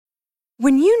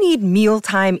When you need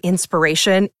mealtime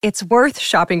inspiration, it's worth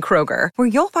shopping Kroger, where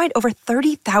you'll find over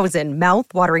 30,000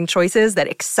 mouth-watering choices that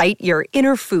excite your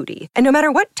inner foodie. And no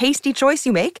matter what tasty choice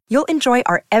you make, you'll enjoy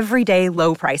our everyday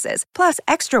low prices, plus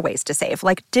extra ways to save,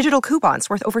 like digital coupons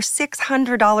worth over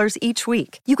 $600 each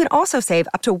week. You can also save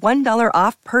up to $1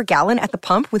 off per gallon at the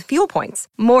pump with fuel points.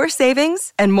 More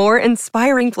savings and more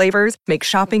inspiring flavors make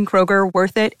shopping Kroger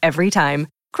worth it every time.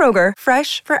 Kroger,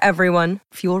 fresh for everyone.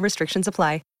 Fuel restrictions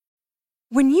apply.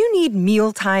 When you need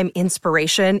mealtime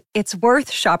inspiration, it's worth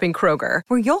shopping Kroger,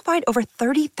 where you'll find over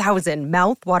 30,000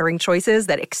 mouth-watering choices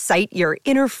that excite your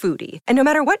inner foodie. And no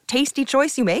matter what tasty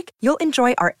choice you make, you'll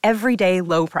enjoy our everyday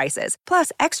low prices,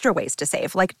 plus extra ways to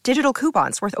save, like digital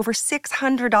coupons worth over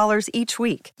 $600 each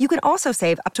week. You can also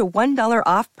save up to $1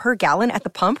 off per gallon at the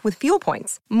pump with fuel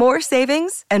points. More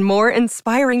savings and more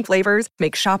inspiring flavors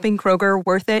make shopping Kroger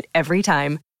worth it every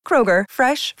time. Kroger,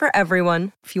 fresh for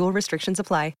everyone. Fuel restrictions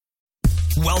apply.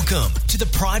 Welcome to the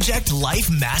Project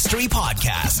Life Mastery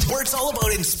Podcast, where it's all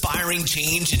about inspiring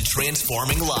change and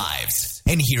transforming lives.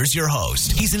 And here's your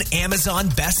host. He's an Amazon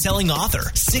best-selling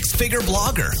author, six-figure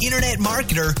blogger, internet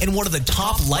marketer, and one of the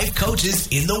top life coaches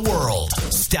in the world,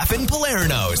 Stefan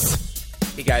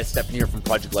Palernos. Hey guys, Stefan here from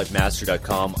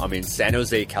ProjectLifeMastery.com. I'm in San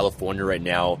Jose, California right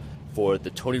now for the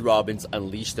Tony Robbins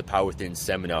Unleash the Power Within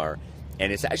seminar.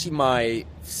 And it's actually my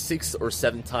 6th or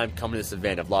 7th time coming to this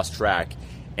event. I've lost track.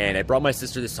 And I brought my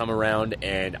sister this time around,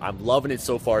 and I'm loving it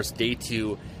so far. It's day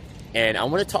 2. And I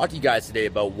want to talk to you guys today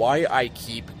about why I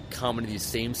keep coming to these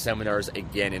same seminars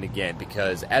again and again.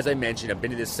 Because as I mentioned, I've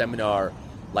been to this seminar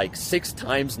like 6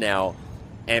 times now.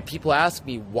 And people ask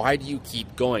me, why do you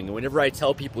keep going? And whenever I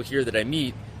tell people here that I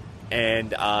meet,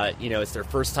 and it's their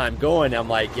first time going, I'm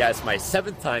like, yeah, it's my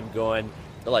 7th time going.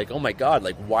 They're like, oh my God,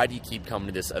 like, why do you keep coming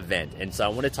to this event? And so I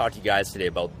want to talk to you guys today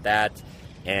about that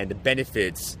and the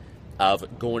benefits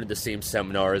of going to the same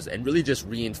seminars and really just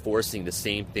reinforcing the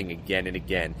same thing again and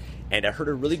again. And I heard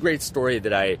a really great story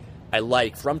that I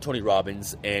like from Tony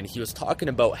Robbins, and he was talking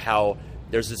about how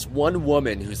there's this one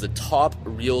woman who's the top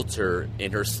realtor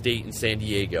in her state in San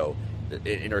Diego,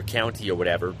 in her county or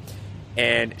whatever,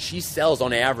 and she sells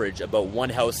on average about 1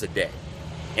 house a day.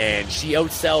 And she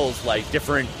outsells like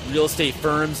different real estate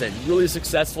firms and really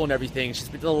successful and everything. She's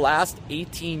been to the last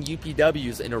 18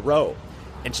 UPWs in a row,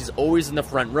 and she's always in the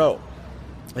front row.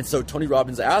 And so Tony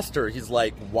Robbins asked her, he's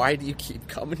like, why do you keep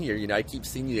coming here? You know, I keep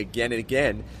seeing you again and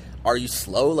again. Are you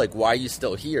slow? Like, why are you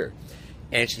still here?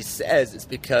 And she says it's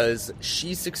because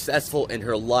she's successful in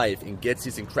her life and gets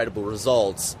these incredible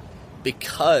results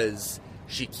because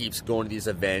she keeps going to these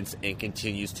events and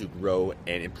continues to grow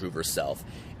and improve herself.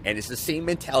 And it's the same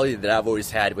mentality that I've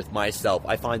always had with myself.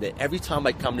 I find that every time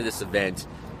I come to this event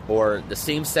or the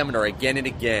same seminar again and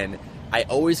again, I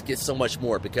always get so much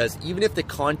more, because even if the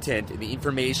content and the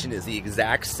information is the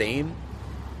exact same,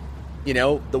 you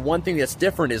know, the one thing that's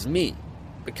different is me,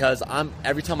 because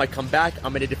every time I come back,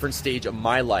 I'm at a different stage of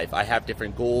my life. I have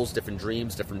different goals, different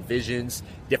dreams, different visions,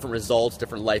 different results,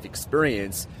 different life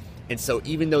experience. And so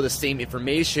even though the same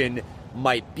information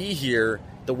might be here,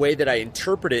 the way that I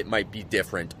interpret it might be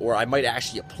different, or I might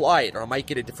actually apply it, or I might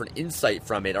get a different insight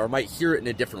from it, or I might hear it in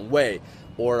a different way.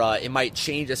 Or it might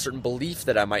change a certain belief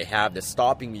that I might have that's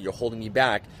stopping me or holding me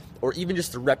back. Or even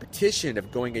just the repetition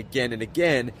of going again and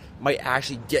again might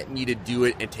actually get me to do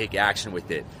it and take action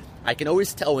with it. I can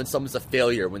always tell when someone's a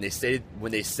failure when they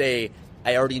say,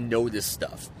 I already know this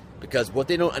stuff. Because what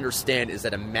they don't understand is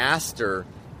that a master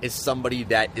is somebody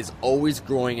that is always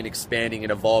growing and expanding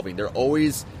and evolving. They're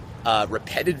always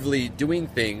repetitively doing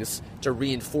things to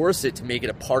reinforce it, to make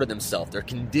it a part of themselves. They're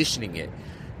conditioning it.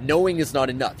 Knowing is not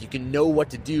enough. You can know what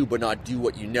to do, but not do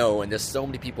what you know. And there's so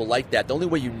many people like that. The only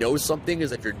way you know something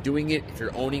is if you're doing it, if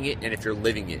you're owning it, and if you're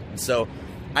living it. And so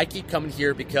I keep coming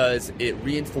here because it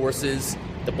reinforces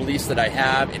the beliefs that I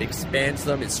have. It expands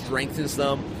them. It strengthens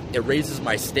them. It raises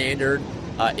my standard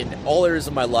in all areas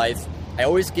of my life. I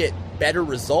always get better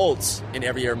results in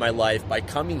every area of my life by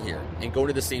coming here and going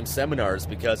to the same seminars,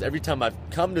 because every time I've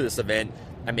come to this event,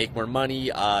 I make more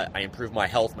money, I improve my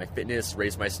health, my fitness,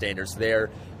 raise my standards there,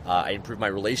 I improve my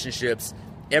relationships.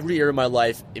 Every area of my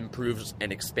life improves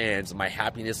and expands. My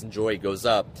happiness and joy goes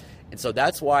up. And so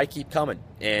that's why I keep coming.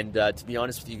 And to be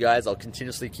honest with you guys, I'll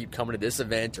continuously keep coming to this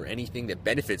event or anything that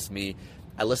benefits me.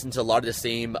 I listen to a lot of the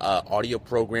same audio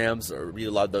programs, or read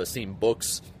a lot of the same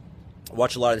books,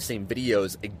 watch a lot of the same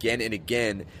videos again and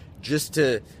again, just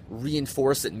to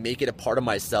reinforce it and make it a part of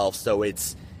myself, so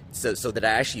that I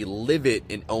actually live it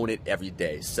and own it every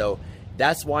day. So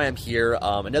that's why I'm here.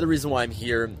 Another reason why I'm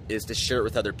here is to share it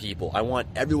with other people. I want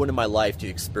everyone in my life to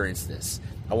experience this.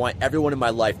 I want everyone in my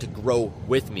life to grow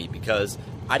with me, because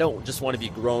I don't just want to be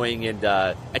growing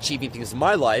and achieving things in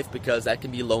my life, because that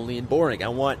can be lonely and boring. I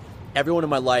want everyone in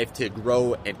my life to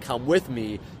grow and come with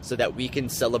me so that we can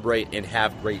celebrate and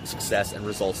have great success and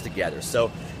results together.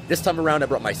 So this time around, I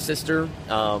brought my sister.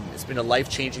 It's been a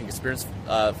life-changing experience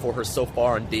for her so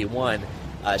far on day one.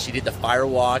 She did the fire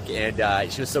walk,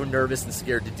 and she was so nervous and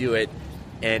scared to do it.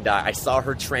 And I saw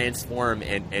her transform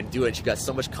and do it. She got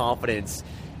so much confidence,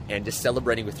 and just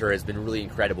celebrating with her has been really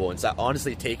incredible. And it's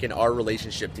honestly taken our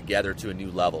relationship together to a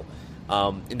new level.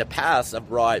 In the past, I've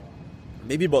brought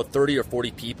maybe about 30 or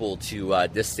 40 people to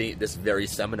this very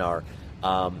seminar.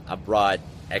 I brought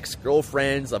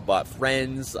ex-girlfriends, I brought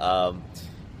friends, and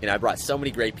I brought so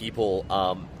many great people,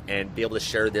 and be able to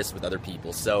share this with other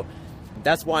people. So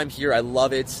that's why I'm here. I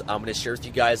love it. I'm going to share with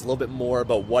you guys a little bit more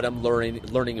about what I'm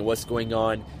learning and what's going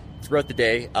on throughout the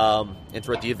day and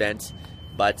throughout the event.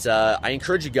 But I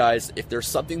encourage you guys, if there's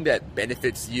something that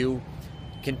benefits you,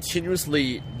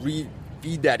 continuously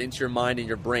feed that into your mind and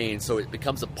your brain so it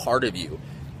becomes a part of you.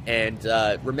 And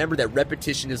remember that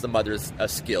repetition is the mother of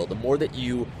skill. The more that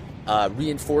you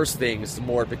reinforce things, the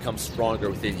more it becomes stronger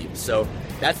within you. So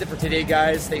that's it for today,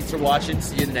 guys. Thanks for watching.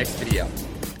 See you in the next video.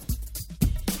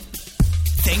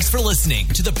 Thanks for listening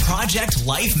to the Project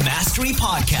Life Mastery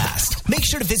Podcast. Make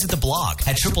sure to visit the blog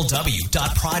at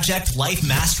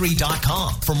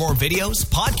www.projectlifemastery.com for more videos,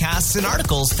 podcasts, and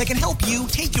articles that can help you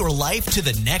take your life to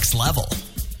the next level.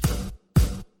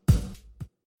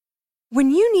 When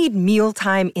you need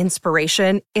mealtime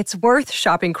inspiration, it's worth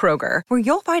shopping Kroger, where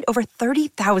you'll find over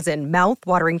 30,000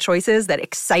 mouth-watering choices that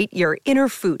excite your inner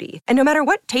foodie. And no matter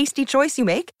what tasty choice you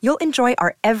make, you'll enjoy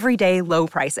our everyday low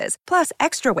prices, plus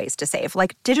extra ways to save,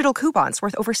 like digital coupons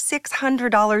worth over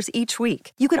 $600 each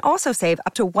week. You can also save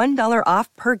up to $1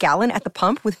 off per gallon at the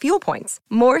pump with fuel points.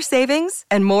 More savings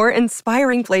and more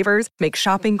inspiring flavors make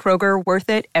shopping Kroger worth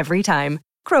it every time.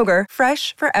 Kroger,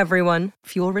 fresh for everyone.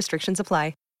 Fuel restrictions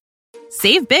apply.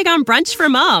 Save big on brunch for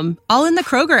mom, all in the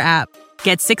Kroger app.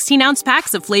 Get 16-ounce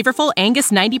packs of flavorful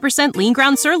Angus 90% lean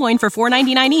ground sirloin for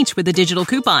 $4.99 each with a digital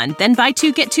coupon. Then buy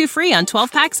 2, get 2 free on 12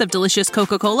 packs of delicious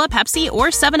Coca-Cola, Pepsi, or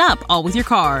 7-Up, all with your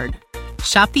card.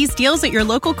 Shop these deals at your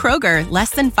local Kroger,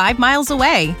 less than 5 miles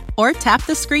away. Or tap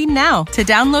the screen now to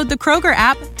download the Kroger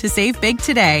app to save big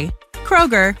today.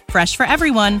 Kroger, fresh for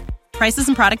everyone. Prices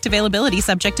and product availability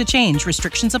subject to change.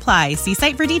 Restrictions apply. See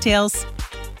site for details.